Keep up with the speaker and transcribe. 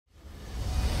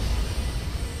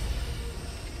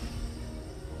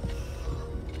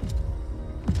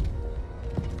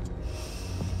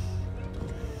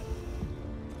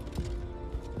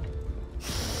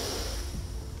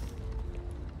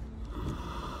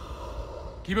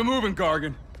Keep it moving,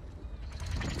 Gargan.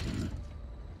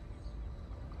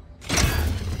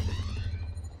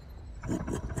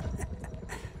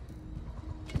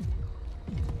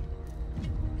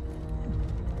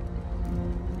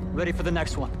 Ready for the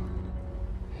next one.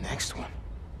 Next one?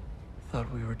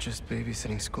 Thought we were just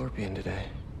babysitting Scorpion today.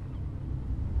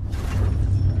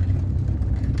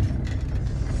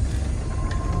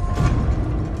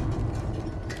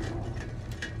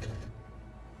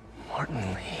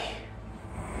 Martin Lee.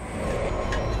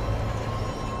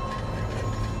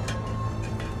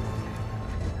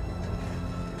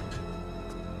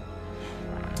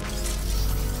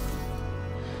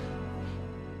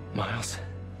 Miles.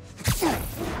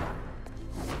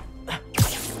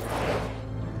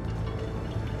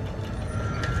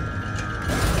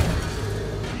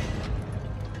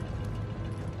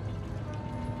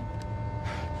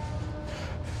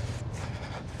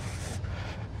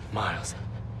 Miles.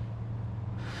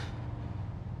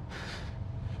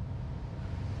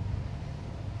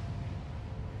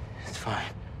 It's fine.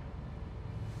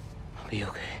 I'll be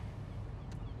okay.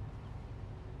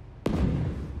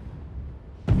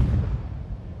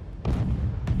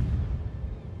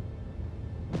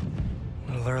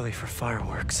 A little early for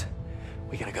fireworks.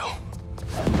 We gotta go.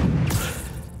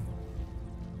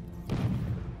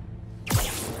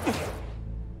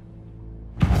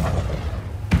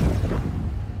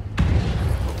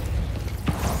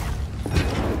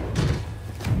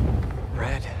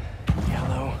 Red,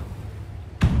 yellow.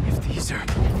 If these are...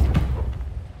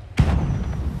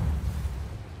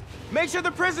 Make sure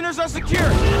the prisoners are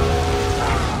secure!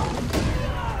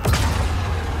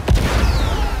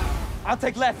 I'll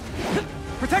take left.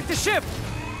 Protect the ship!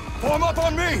 Form up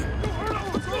on me!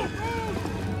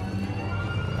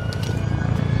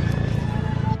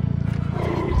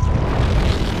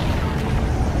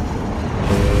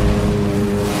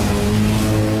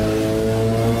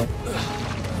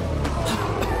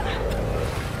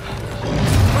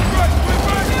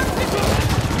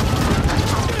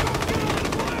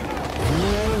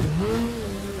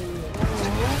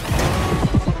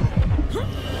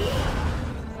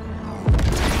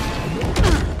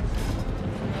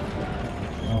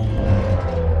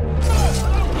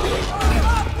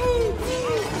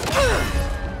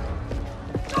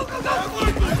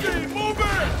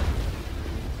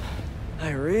 I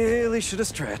really should have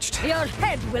stretched. Your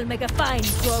head will make a fine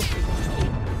trophy.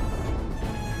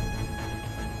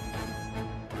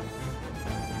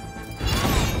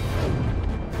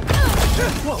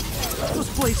 Whoa! Those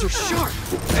blades are sharp!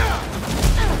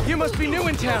 You must be new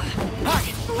in town. Hi,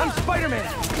 I'm Spider-Man.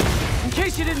 In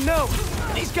case you didn't know,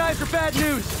 these guys are bad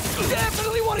news.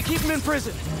 Definitely want to keep them in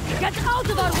prison. Get out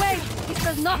of our way! It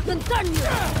does not concern you!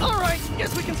 All right,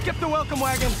 guess we can skip the welcome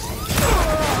wagon. They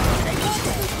want to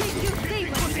keep you safe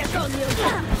when we get on you!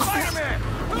 Spider-Man!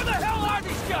 Who the hell are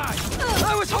these guys?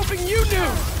 I was hoping you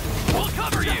knew! We'll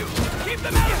cover you! Keep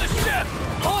them out of the ship!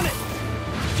 On it!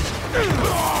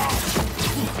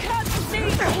 Can't see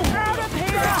out of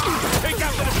here! Take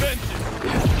out the defenses!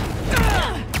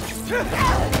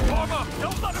 Form up!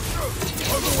 Don't let them through!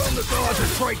 Overwhelm the guards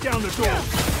and break down the door!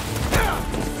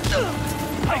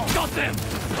 I got them!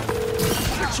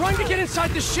 They're trying to get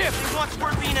inside the ship! They want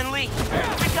Scorpion and Lee.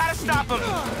 We gotta stop them!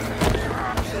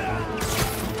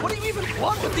 What do you even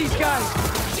want with these guys?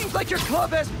 Seems like your club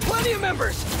has plenty of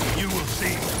members! You will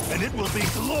see, and it will be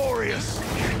glorious!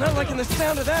 Not liking the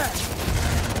sound of that.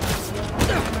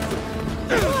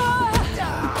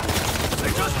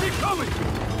 They just keep coming!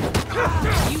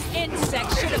 You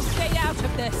insects should have stayed out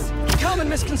of this! Common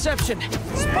misconception.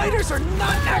 Spiders are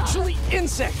not actually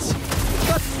insects.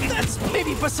 But that's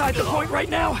maybe beside the point right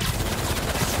now.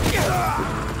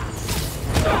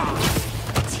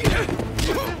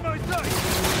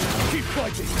 Keep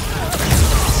fighting!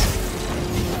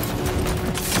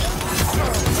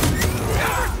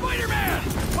 Spider-Man!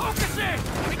 Focusing!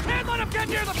 We can't let him get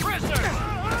near the prisoner!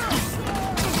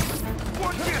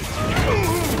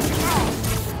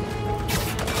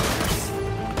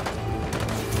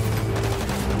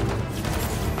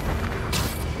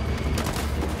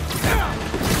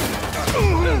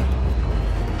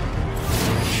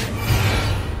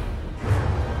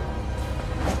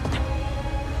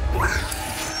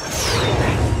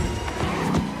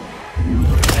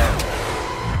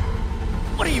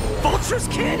 What are you, vultures,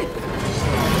 kid?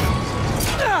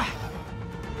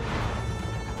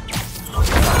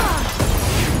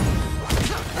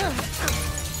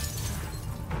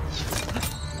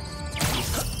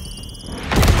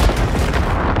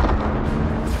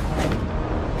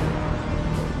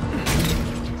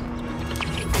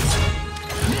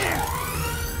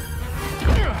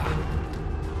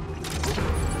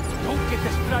 Don't get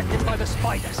distracted by the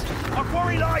spiders. Our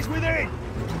quarry lies within!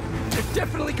 They're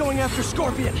definitely going after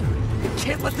Scorpion. We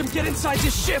can't let them get inside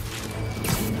this ship.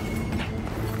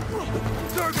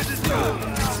 Target is down!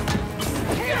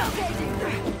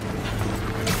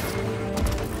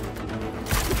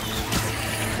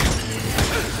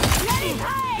 Let it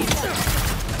hide!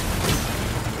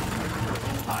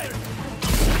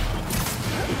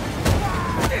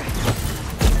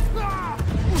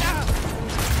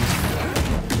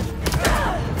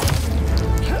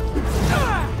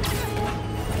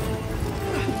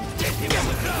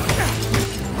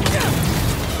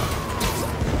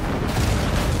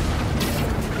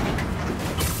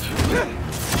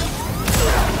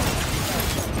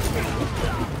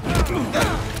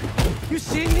 You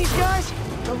seeing these guys?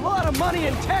 A lot of money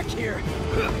and tech here.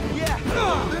 Yeah,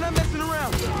 they're not messing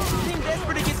around. Seem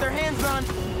desperate to get their hands on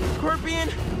Scorpion,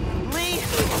 Lee,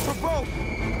 or both.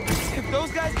 If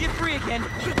those guys get free again...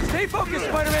 Stay focused,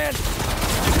 Spider-Man!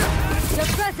 Your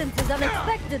presence is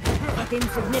unexpected, but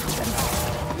insignificant.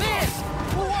 Man,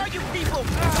 who are you people?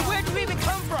 And where'd you even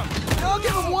come from? I'll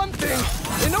give them one thing.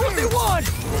 They know what they want!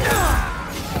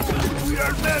 We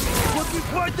are men, but we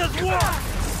fight as one!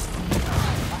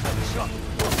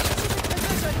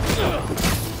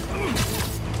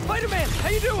 Spider-Man, how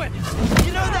you doing?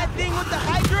 You know that thing with the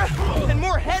Hydra? And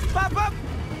more heads pop up?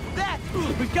 That!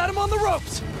 We've got him on the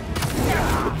ropes!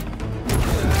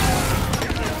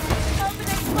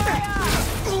 Opening fire!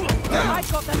 I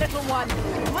got the little one.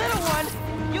 Little one?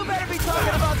 You better be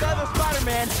talking about the other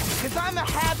Spider-Man, because I'm a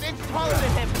half-inch taller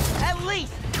than him, at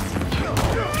least!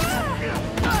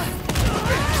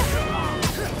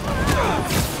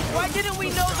 Why didn't we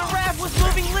know the raft was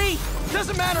moving Lee?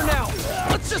 Doesn't matter now.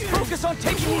 Let's just focus on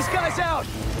taking these guys out,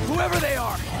 whoever they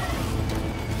are.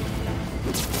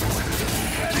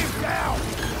 Get him down!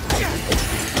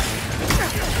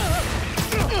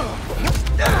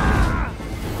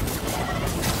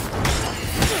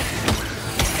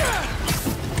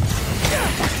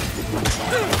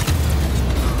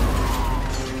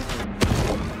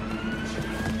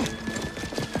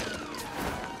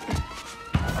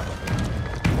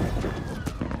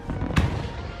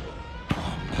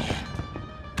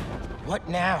 What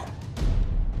now?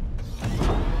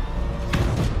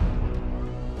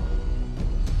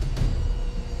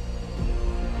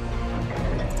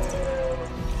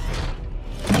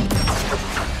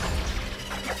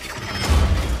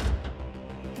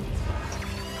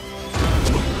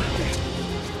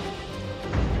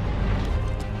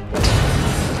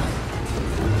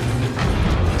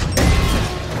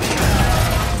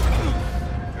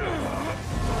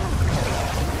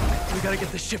 We gotta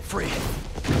get the ship free.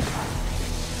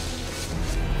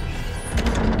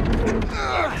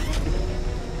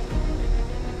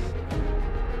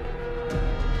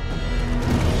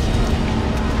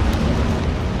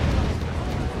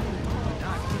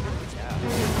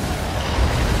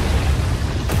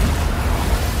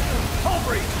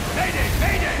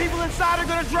 People inside are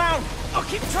gonna drown! I'll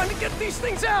keep trying to get these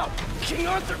things out. King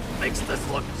Arthur makes this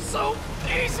look so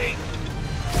easy.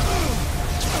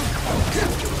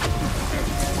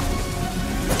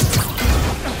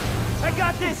 I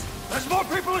got this! There's more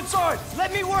people inside!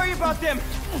 Let me worry about them!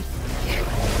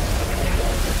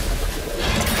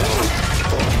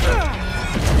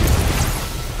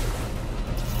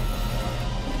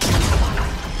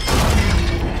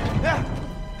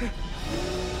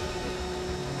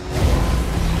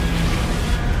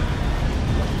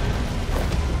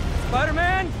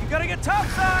 Spider-Man, you gotta get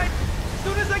topside. As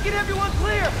soon as I get everyone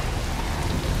clear!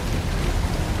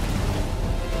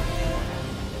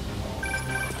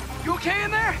 You okay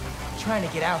in there? Trying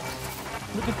to get out.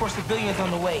 Looking for civilians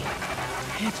on the way.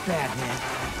 It's bad, man.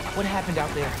 What happened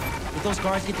out there? Did those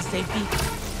guards get to safety?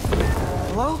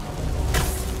 Hello?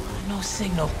 No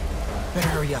signal. Better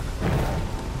hurry up.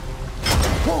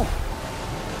 Whoa!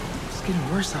 It's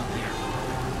getting worse out there.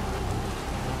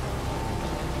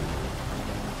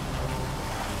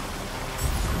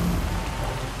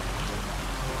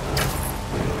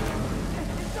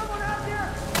 Someone out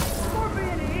there!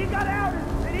 Scorpion, he got out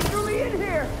and he threw me in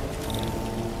here!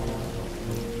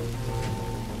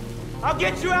 I'll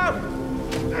get you out!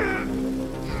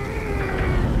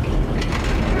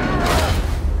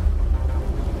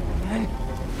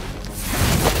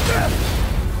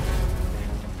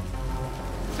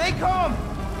 Stay calm!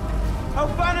 I'll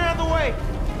find another way!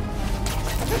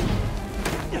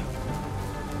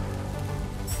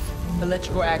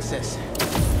 Electrical access.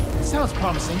 Sounds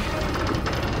promising.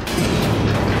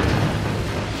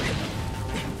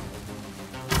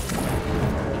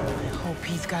 I hope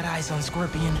he's got eyes on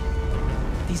Scorpion.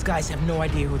 These guys have no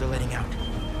idea who they're letting out.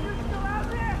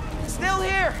 Still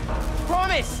here!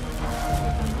 Promise!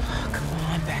 Come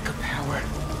on, backup power.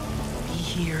 Be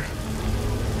here.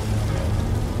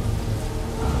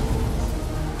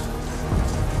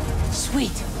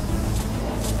 Sweet!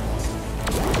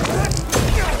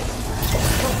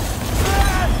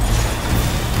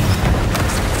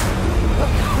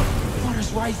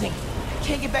 Water's rising.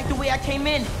 Can't get back the way I came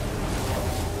in.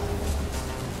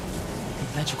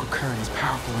 The electrical current is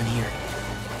powerful in here.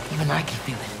 Even I can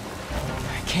feel it.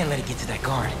 I can't let it get to that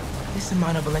guard. This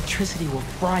amount of electricity will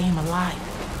fry him alive.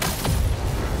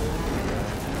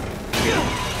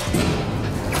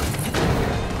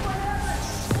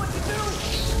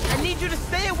 I need you to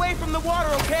stay away from the water,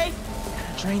 okay?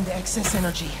 Drain the excess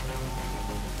energy.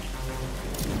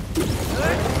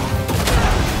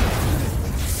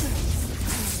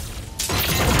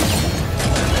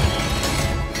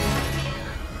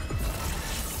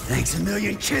 Thanks a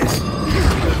million, kid.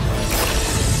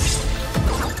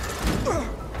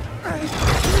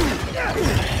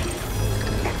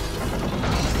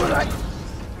 But I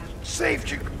saved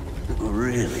you.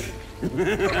 Really?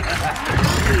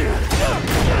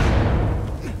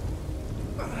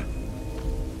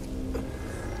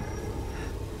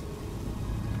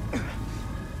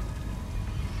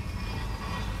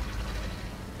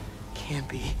 Can't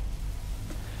be.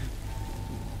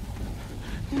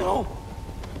 No!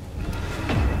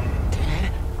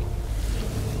 Dad?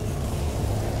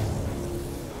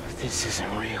 This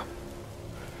isn't real.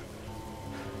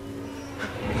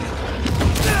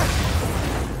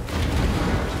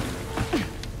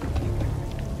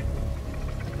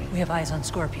 We have eyes on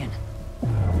Scorpion.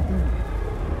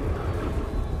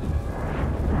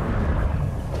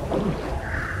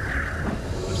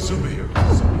 Superhero.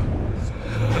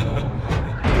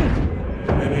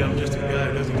 Maybe I'm just a guy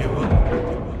who doesn't give up.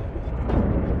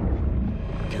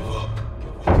 Give up.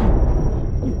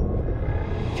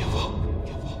 Give up.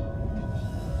 Give up.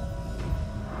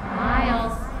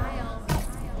 Miles.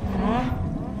 Huh?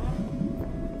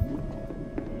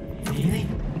 Really?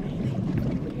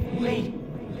 Wait.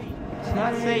 It's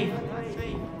not safe.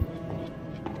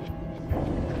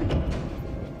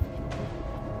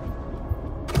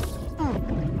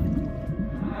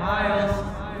 Miles.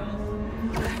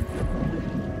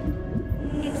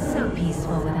 It's so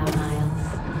peaceful without Miles.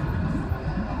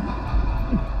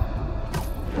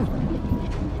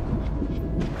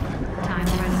 Time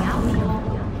running out.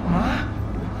 Huh?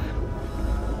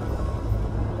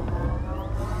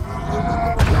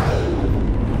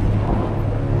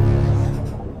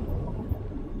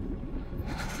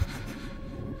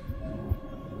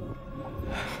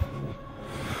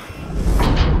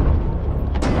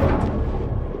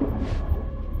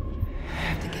 I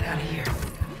have to get out of here.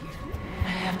 I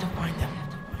have to find them.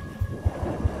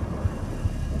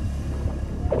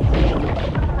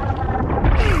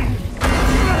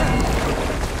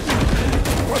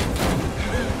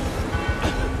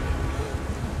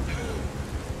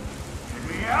 Get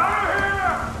me out of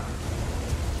here!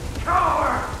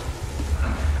 Coward!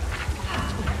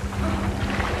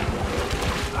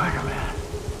 Spider-Man.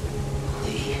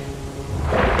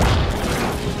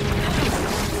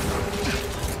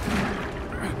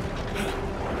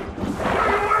 What are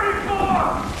you waiting for?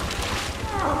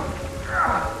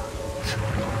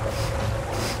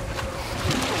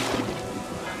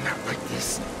 Not like this.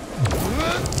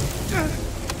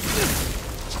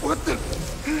 What the?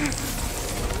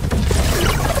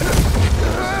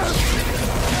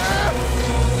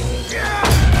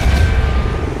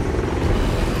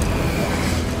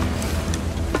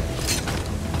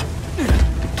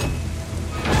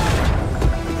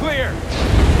 Clear!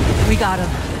 We got him.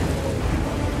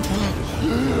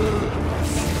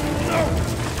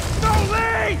 No,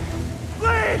 Lee!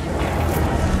 Lee!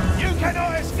 You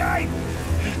cannot escape!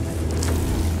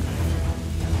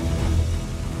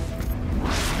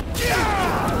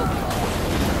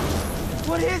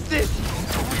 What is this?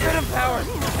 Venom power! You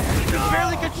can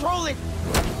barely control it!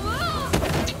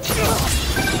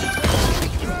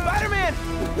 Spider-Man!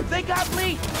 They got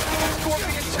me!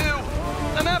 Scorpion 2!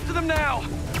 I'm after them now!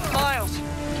 Miles,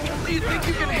 do you think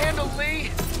you can handle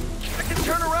Lee? I can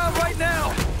turn around right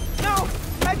now! No!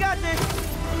 I got this!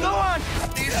 Go on!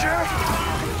 Are you sure?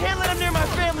 I can't let him near my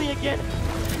family again!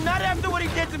 Not after what he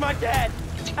did to my dad!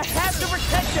 I have to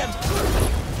protect them!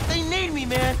 They need me,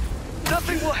 man!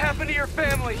 Nothing will happen to your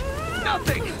family!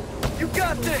 Nothing! You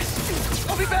got this!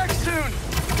 I'll be back soon!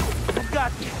 I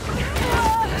got this!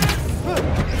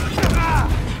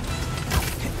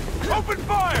 Open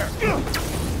fire!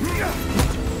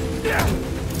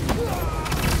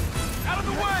 Out of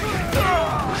the way!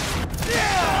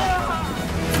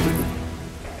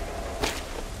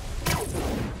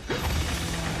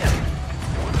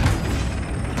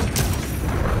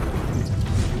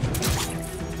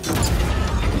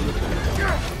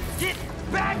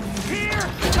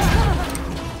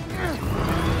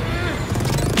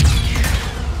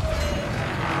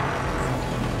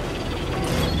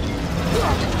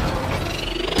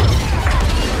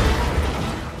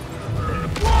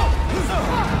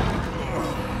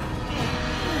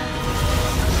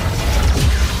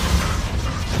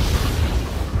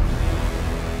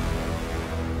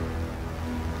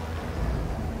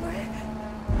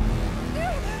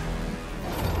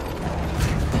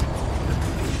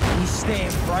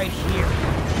 staying right here.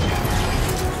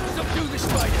 Subdue the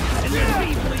spider, and then we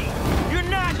leave. You're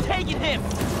not taking him!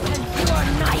 And you are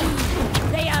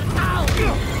naive. They are out.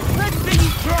 Let's see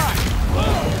you try!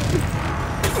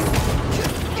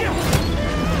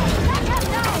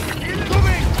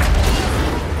 Incoming!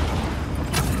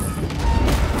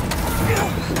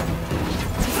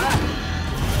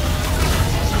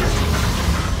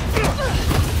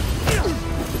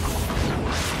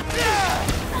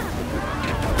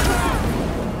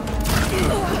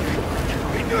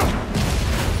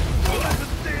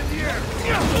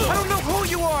 I don't know who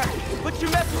you are, but you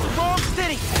messed with the wrong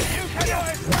city. You know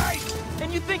it's right!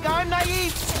 And you think I'm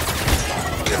naive?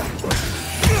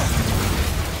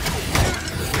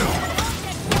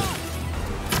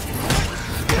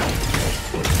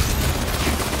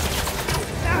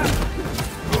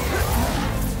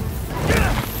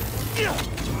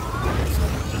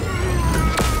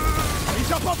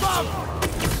 He's up above!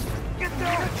 Get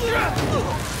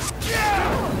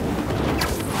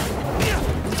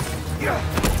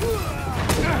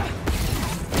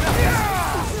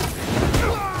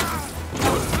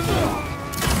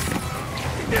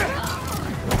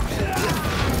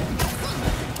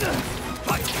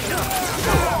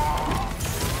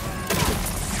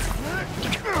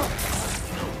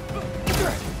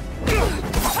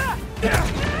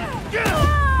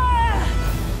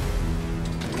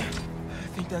I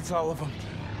think that's all of them.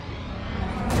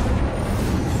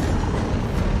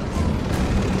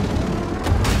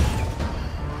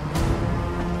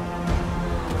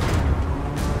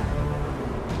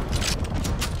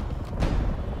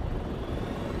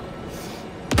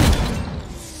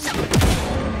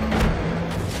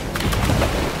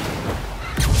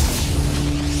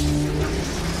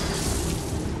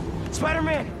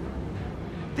 Spider-Man!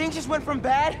 Things just went from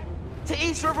bad to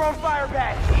East River on fire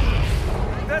bad.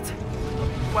 That's...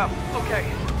 well,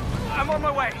 okay. I'm on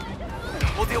my way.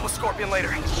 We'll deal with Scorpion later.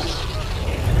 Come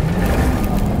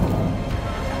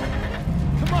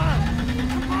on!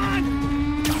 Come on!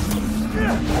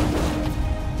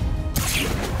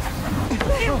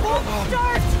 It won't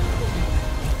start.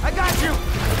 I got you!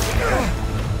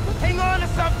 Hang on to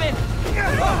something!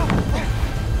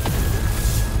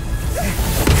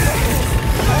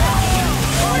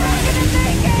 We're not gonna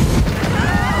make it.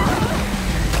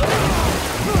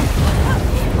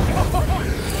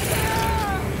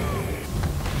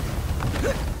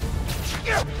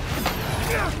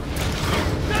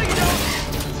 No, you don't!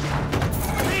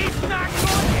 He's not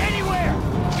going anywhere!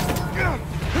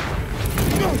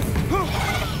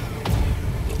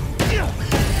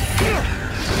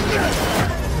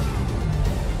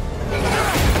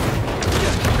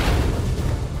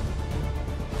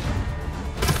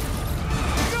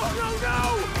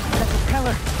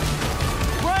 Propeller!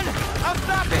 Run! I'll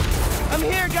stop it! I'm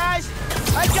here, guys!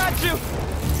 I got you!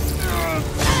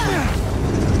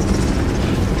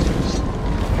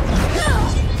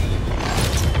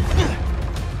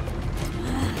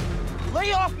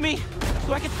 Lay off me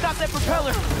so I can stop that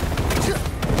propeller!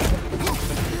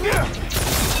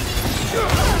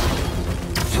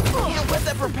 Can't wet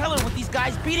that propeller with these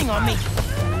guys beating on me!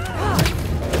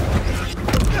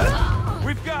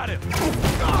 We've got him!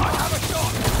 Have a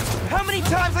shot! How many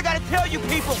times I gotta tell you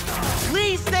people?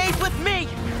 Lee stays with me!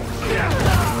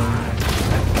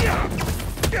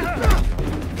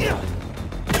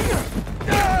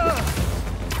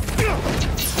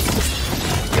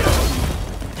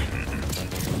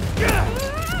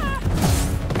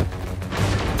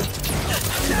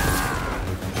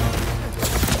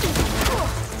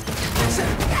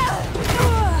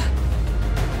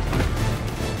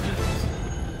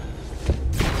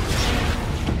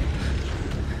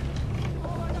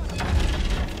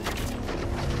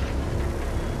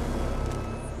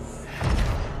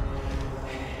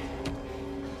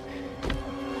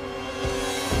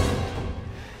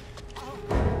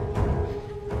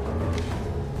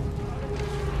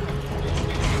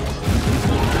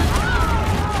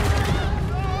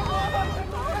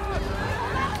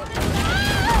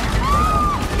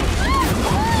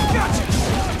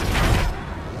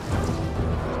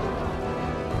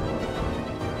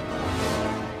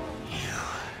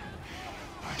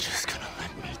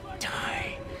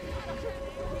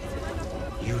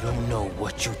 You don't know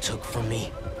what you took from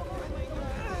me.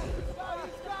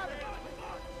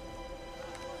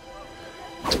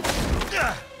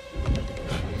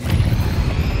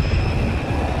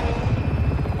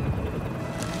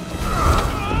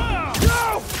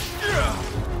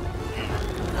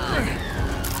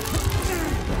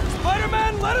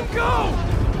 Spider-Man, let him go!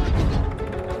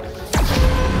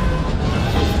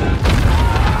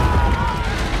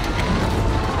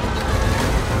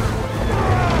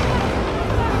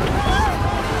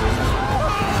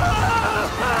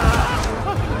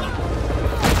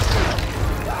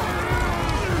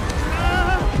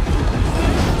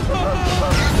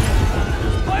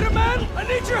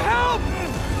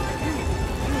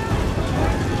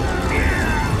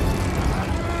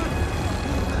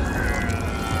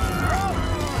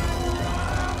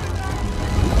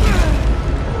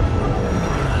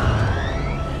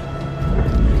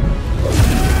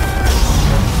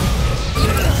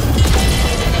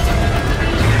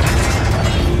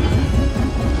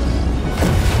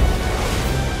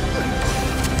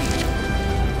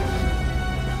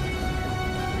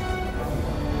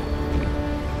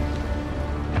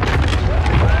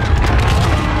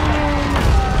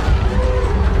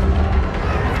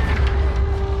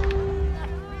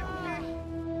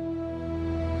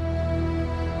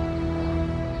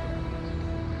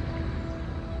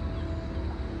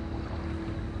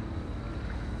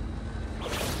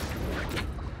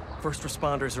 First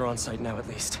responders are on site now, at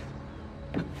least.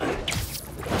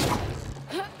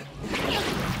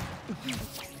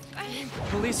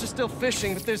 Police are still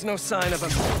fishing, but there's no sign of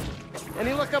them.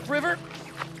 Any luck upriver?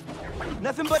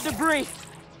 Nothing but debris.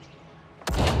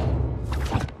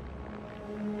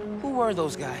 Who were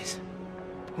those guys?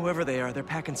 Whoever they are, they're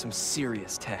packing some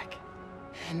serious tech.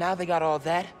 And now they got all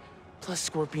that, plus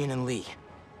Scorpion and Lee.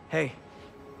 Hey,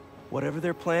 whatever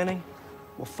they're planning,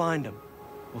 we'll find them.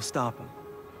 We'll stop them.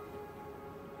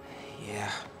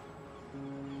 Yeah.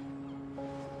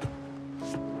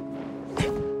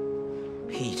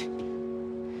 Pete.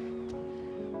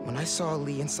 When I saw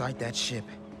Lee inside that ship,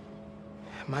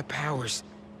 my powers,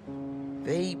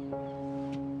 they...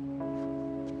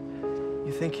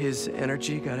 You think his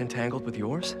energy got entangled with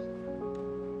yours?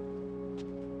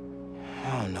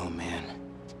 I don't know, man.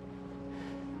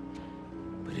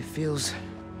 But it feels...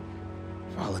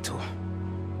 volatile.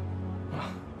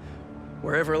 Well,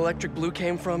 wherever Electric Blue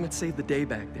came from, it saved the day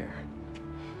back there.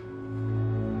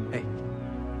 Hey.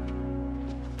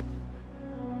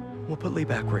 We'll put Lee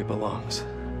back where he belongs.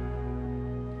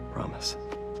 Promise.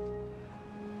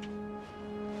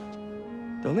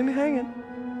 Don't leave me hanging.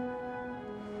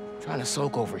 Trying to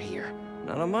soak over here.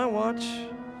 Not on my watch.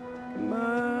 Come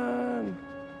on.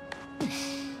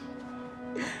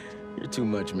 You're too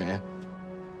much, man.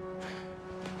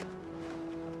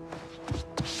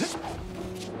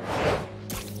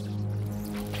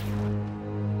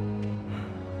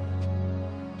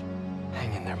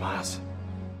 Hang in there, Miles.